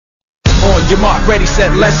your mark, ready,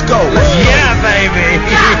 set, let's go. Yeah, baby.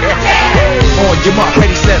 On your mark,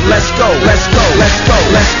 ready, set, let's go. Let's go, let's go,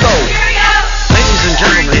 let's go. Ladies and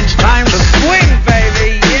gentlemen, it's time to swing,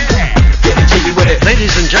 baby. Yeah. Getting jiggy with it.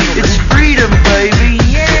 Ladies and gentlemen, it's freedom, baby.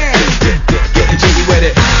 Yeah. Getting jiggy with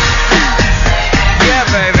it. Yeah,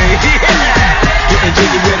 baby. Yeah. Getting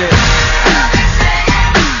jiggy with it.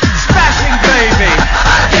 Smashing, baby.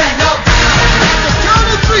 Yeah, no. The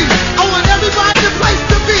count of three. I want everybody the place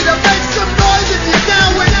to be. To make some noise if you're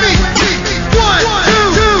down with me. 1, 2,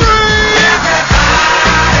 3.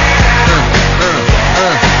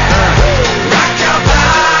 Rock your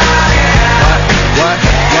body. What?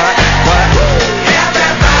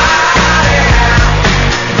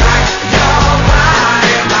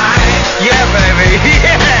 Yeah, baby.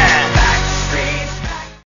 Yeah.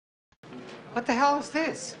 What the hell is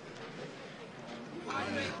this?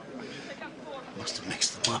 Must have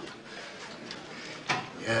mixed them up.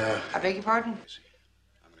 Yeah. I beg your pardon? I'm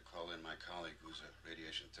going to call in my colleague who's a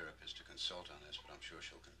radiation therapist to consult on this, but I'm sure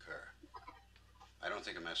she'll concur. I don't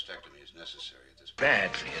think a mastectomy is necessary at this point.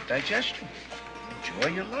 Bad for your digestion. Enjoy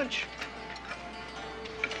your lunch.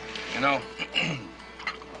 You know,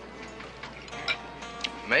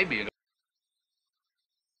 maybe it'll...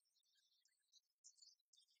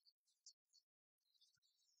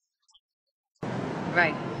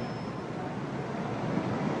 Right.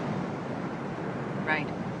 Right.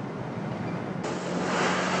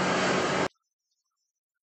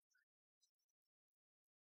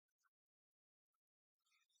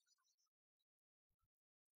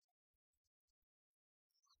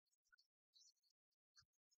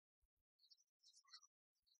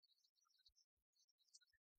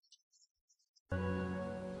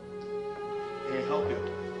 May I help you?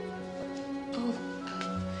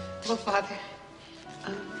 Well, Father,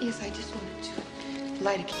 yes, I just wanted to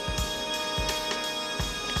light a candle.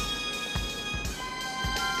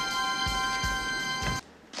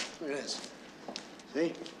 Look at this.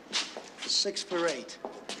 See? 6 for 8.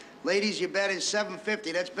 Ladies, you bet is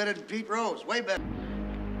 $7.50. That's better than Pete Rose. Way better.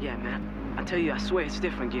 Yeah, man. I tell you, I swear it's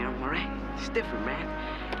different, Guillermo, all right? It's different, man.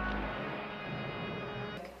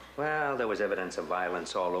 Well, there was evidence of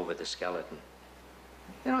violence all over the skeleton.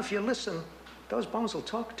 You know, if you listen, those bones will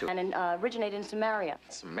talk to you. And originated in Samaria.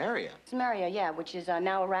 Samaria? Samaria, yeah, which is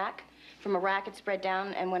now Iraq. From Iraq, it spread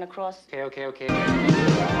down and went across. Okay.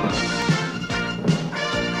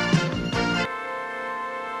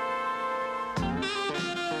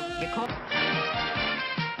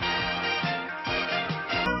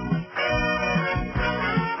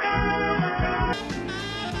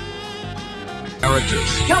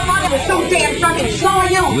 Characters. Your mother was so damn drunk and so are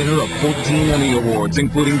you. Winner of 14 Emmy Awards,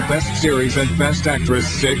 including Best Series and Best Actress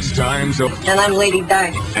 6 times. And I'm Lady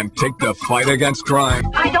Di. And take the fight against crime.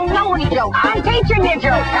 I don't know any jokes. I'm teaching you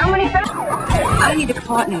jokes. How many films? I need a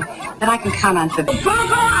partner that I can count on for this.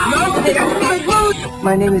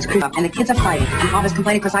 My name is Chris, and the kids are fighting. And Father's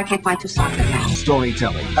complaining because I can't find 2 socks in now.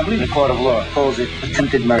 Storytelling. I believe the court of law calls it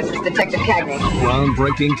attempted murder. Detective Cagney.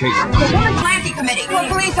 Groundbreaking cases. The Women's Planting Committee. Well,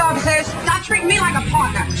 police officers, stop treating me like a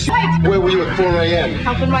partner. Wait! Where were you at 4 a.m.?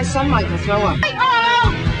 Helping my son Michael throw up.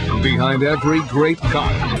 Behind every great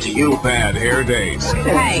cop. To you, Bad Hair Days.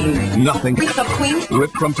 Hey. Nothing. What's up, Queen?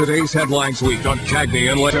 Ripped from today's headlines week on Cagney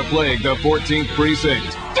and Lacey Plague, the 14th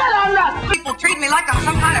Precinct. Get on up! People treat me like I'm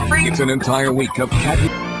some kind of freak. It's an entire week of Cagney.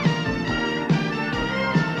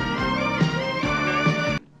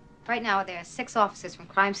 Right now, there are 6 officers from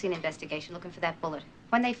crime scene investigation looking for that bullet.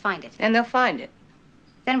 When they find it, And they'll find it.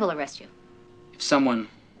 then we'll arrest you. If someone...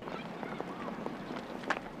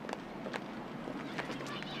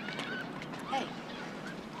 Hey,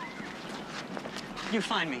 You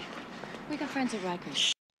find me. We got friends at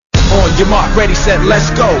Rikers. On your mark, ready, set, let's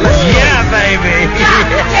go. Yeah, baby.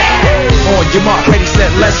 On your mark, ready,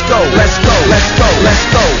 set, let's go. Let's go, let's go, let's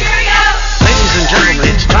go.